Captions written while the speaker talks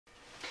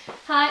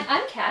Hi,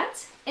 I'm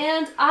Kat,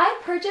 and I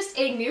purchased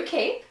a new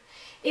cape.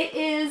 It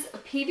is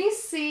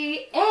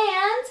PVC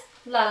and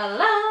la la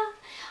la.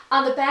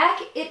 On the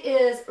back, it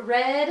is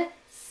red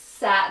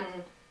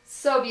satin.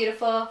 So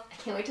beautiful. I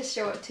can't wait to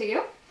show it to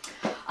you.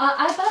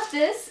 I bought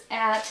this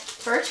at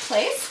Birch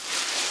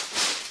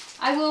Place.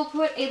 I will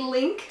put a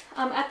link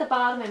at the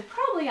bottom and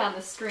probably on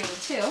the screen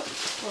too.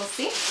 We'll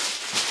see.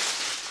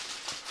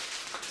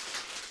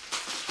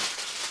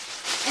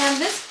 And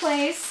this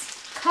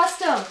place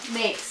custom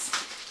makes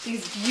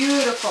these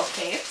beautiful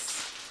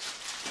capes.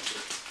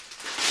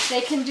 They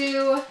can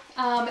do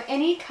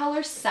any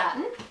color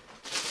satin.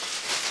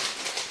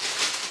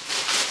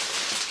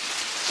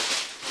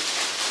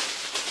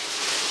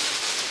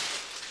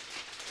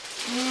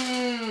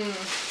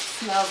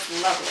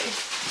 Smells lovely.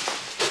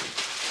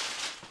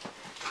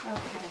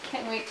 Okay, I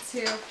can't wait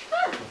to,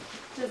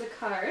 there's a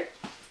card.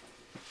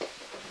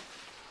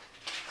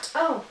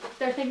 Oh,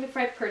 they're thanking me for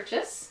my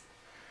purchase.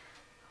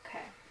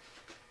 Okay.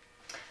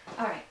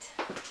 All right.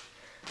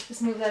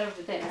 Just move that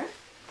over there.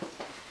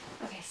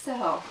 Okay,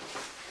 so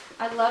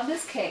I love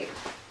this cape.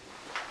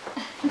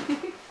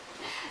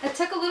 It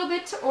took a little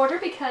bit to order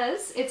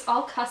because it's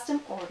all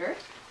custom ordered.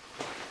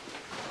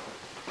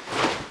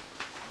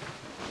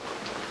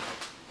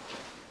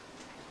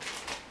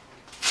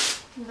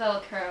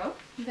 Velcro,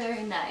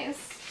 very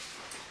nice.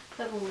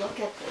 But look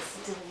at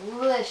this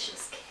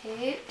delicious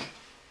cape.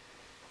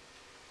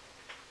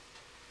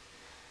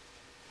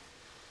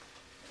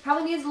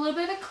 Probably needs a little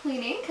bit of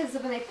cleaning because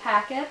when they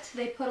pack it,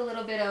 they put a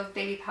little bit of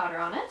baby powder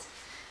on it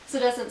so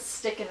it doesn't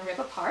stick and rip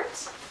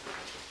apart.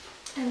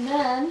 And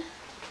then,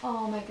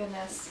 oh my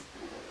goodness,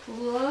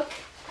 look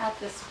at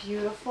this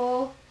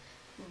beautiful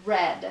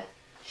red,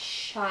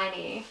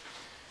 shiny,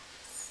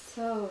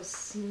 so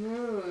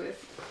smooth.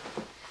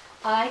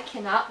 I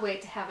cannot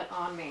wait to have it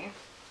on me.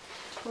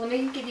 Let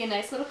me give you a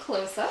nice little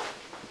close-up.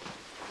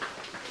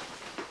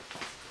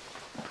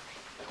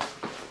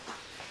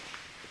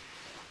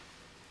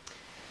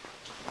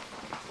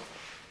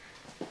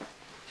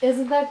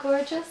 Isn't that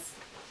gorgeous?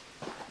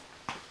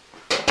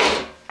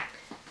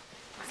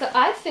 So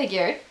I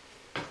figured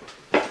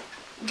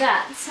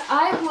that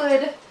I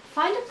would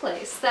find a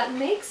place that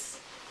makes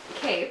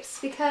capes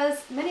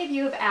because many of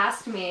you have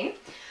asked me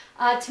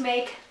to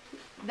make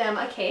them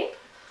a cape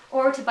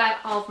or to buy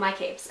all of my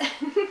capes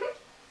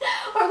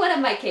or one of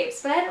my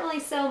capes, but I don't really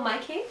sell my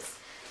capes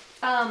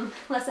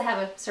unless I have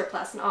a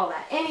surplus and all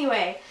that.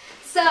 Anyway,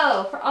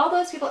 so for all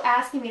those people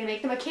asking me to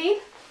make them a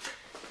cape,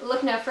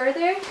 look no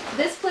further.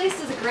 This place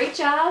does a great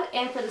job,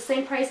 and for the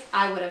same price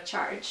I would have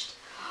charged.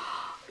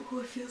 Oh,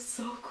 it feels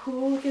so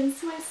cool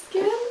against my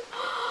skin.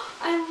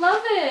 I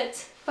love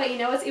it. But you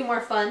know what's even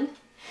more fun?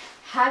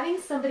 Having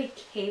somebody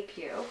cape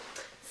you.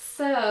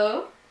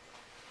 So,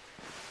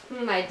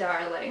 my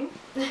darling.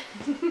 Here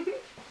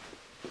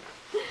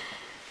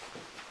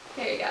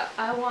you go.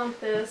 I want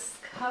this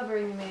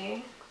covering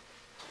me.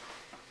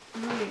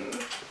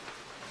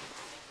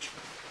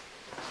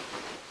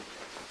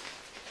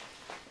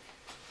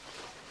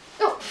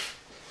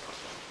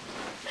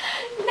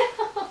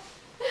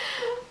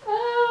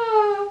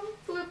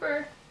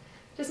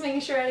 Just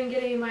making sure I didn't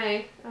get any of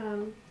my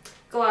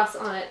gloss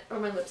on it or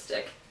my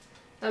lipstick.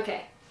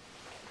 Okay.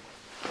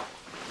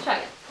 Try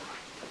it.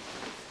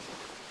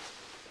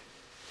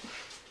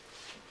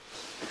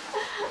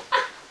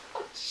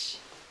 Ouch.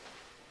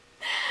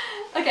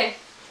 Okay.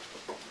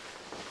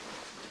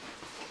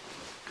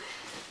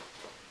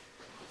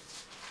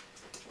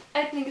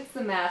 I think it's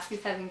the mask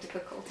he's having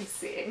difficulty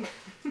seeing.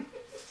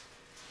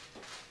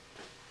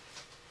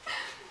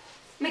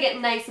 Make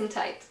it nice and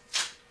tight.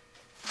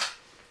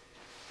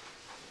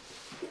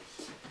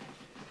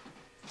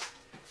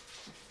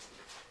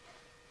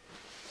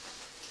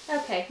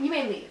 Okay, you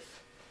may leave.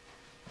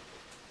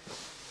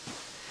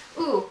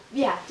 Ooh,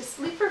 yeah, just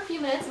leave for a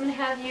few minutes. I'm going to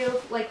have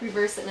you, like,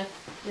 reverse it in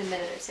a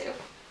minute or two.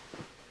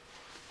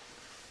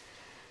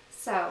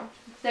 So,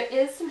 there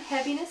is some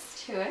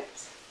heaviness to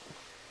it.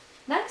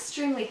 Not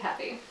extremely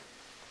heavy.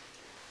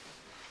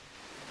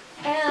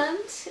 And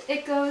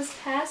it goes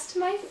past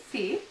my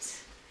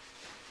feet.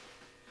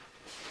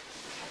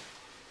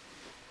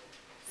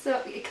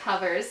 So, it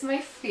covers my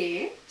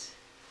feet.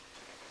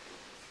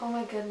 Oh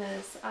my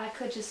goodness, I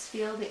could just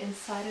feel the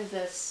inside of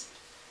this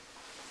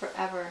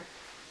forever.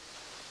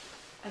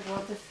 I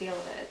love the feel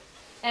of it.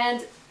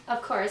 And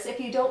of course, if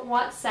you don't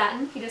want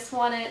satin, you just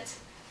want it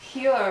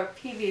pure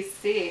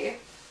PVC,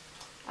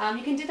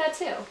 you can do that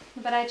too,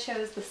 but I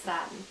chose the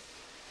satin.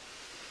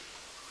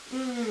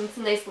 It's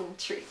a nice little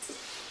treat.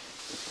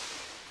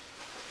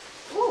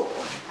 Ooh,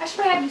 I should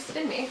probably have you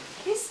spin me.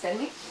 Can you spin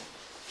me?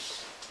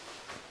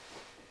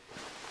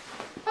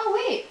 Oh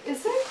wait,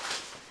 is there?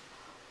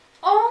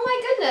 Oh my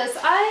goodness,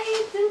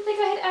 I didn't think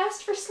I had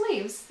asked for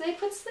sleeves. They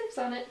put sleeves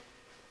on it.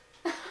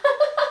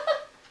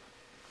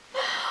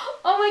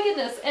 Oh my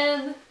goodness,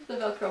 and the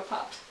Velcro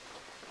popped.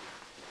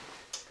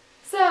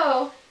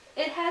 So,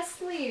 it has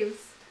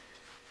sleeves.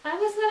 I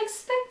was not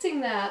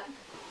expecting that.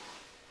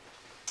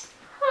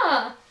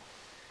 Huh.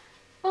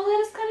 Well, that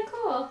is kind of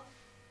cool.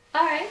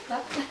 Alright,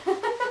 well.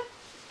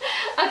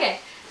 Okay,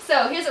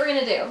 So here's what we're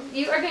gonna do.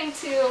 You are going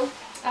to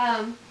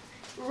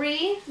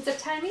zip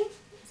tie me?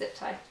 Zip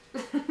tie.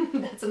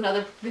 That's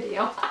another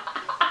video.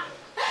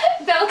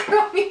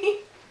 Velcro me.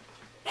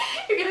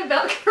 You're gonna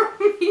Velcro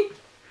me.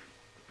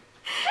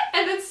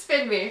 And then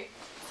spin me.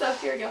 So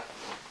here we go.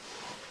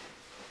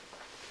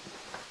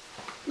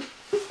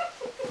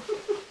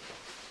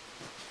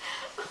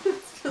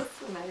 It feels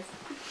so nice.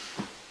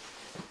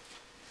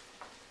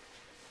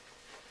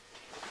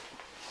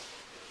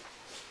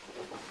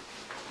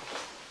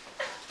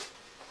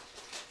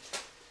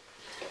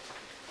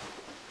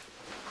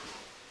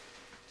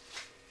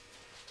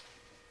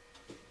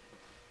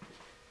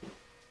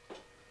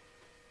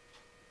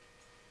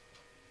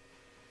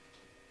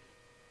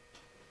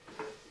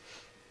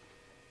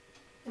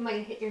 Am I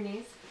gonna hit your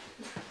knees?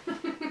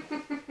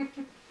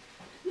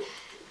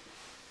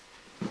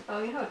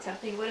 Oh, you know how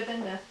tempting it would have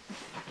been to...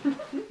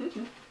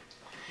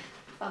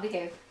 I'll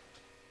behave.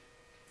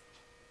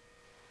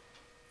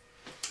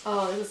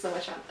 Oh, this is so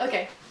much fun.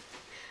 Okay.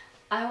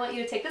 I want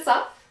you to take this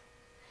off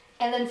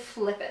and then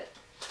flip it.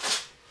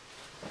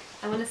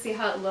 I want to see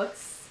how it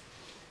looks.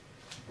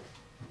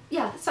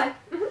 Yeah, that's fine.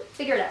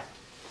 Figure it out.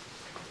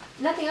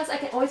 Nothing else, I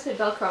can always put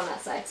Velcro on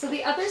that side. So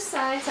the other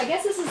side, so I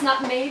guess this is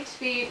not made to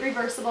be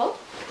reversible,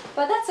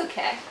 but that's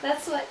okay.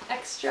 That's what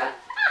extra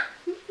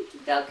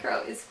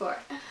Velcro is for.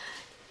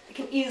 I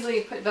can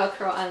easily put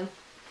Velcro on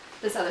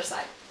this other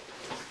side.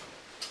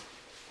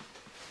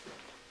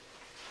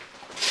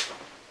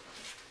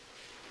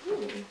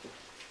 Ooh.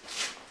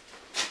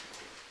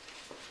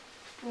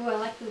 Ooh, I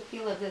like the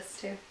feel of this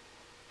too.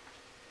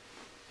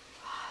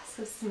 Oh,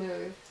 so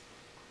smooth.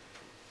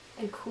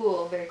 And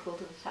cool, very cool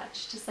to the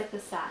touch, just like the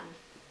satin.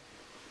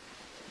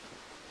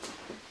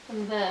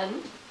 And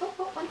then,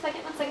 oh, one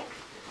second. It's like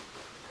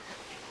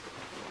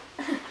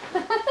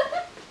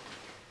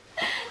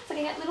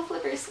I got little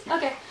flippers.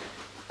 Okay,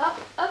 up.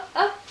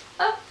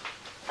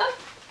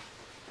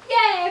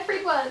 Yay,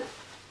 free one.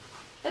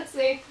 Let's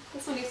see,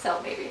 this one you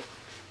sell maybe.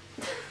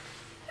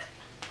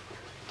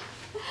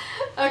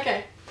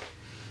 Okay,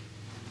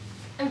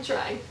 I'm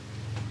trying.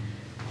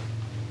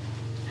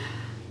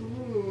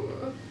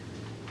 Ooh.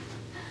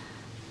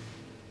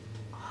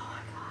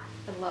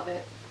 I love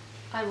it.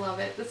 I love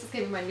it. This is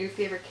gonna be my new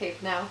favorite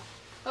cape now.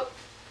 Oh,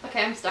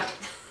 okay, I'm stuck.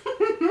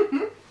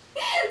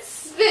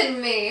 Spin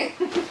me!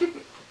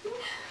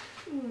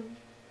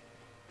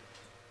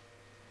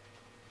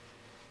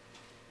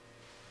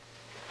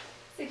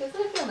 See,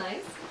 doesn't it feel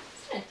nice?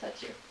 Just trying to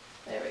touch you.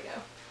 There we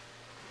go.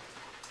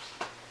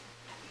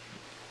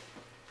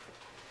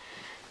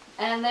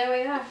 And there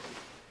we are.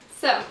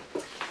 So,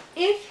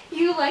 if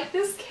you like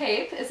this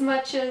cape as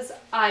much as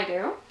I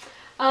do,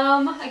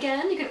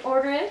 again, you can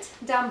order it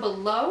down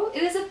below.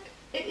 It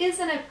is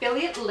an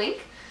affiliate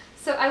link,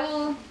 so I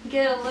will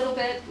get a little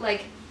bit,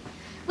 like,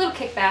 little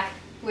kickback,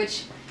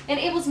 which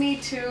enables me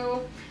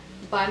to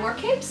buy more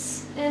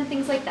capes and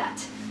things like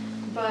that.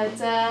 But,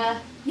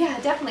 yeah,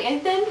 definitely.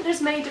 And then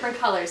there's many different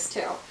colors,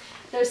 too.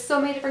 There's so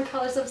many different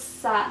colors of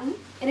satin,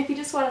 and if you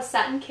just want a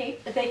satin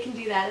cape, they can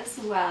do that as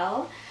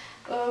well.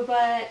 Oh,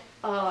 but,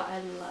 oh,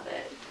 I love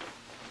it.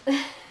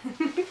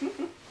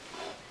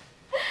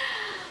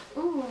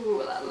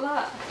 Ooh la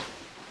la.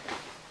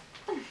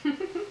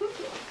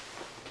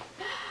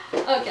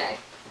 Okay.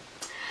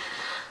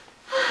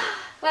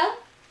 Well,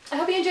 I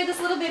hope you enjoyed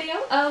this little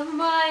video of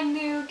my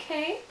new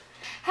cape.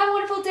 Have a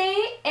wonderful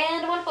day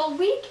and a wonderful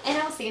week, and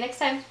I will see you next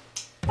time.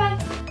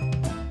 Bye.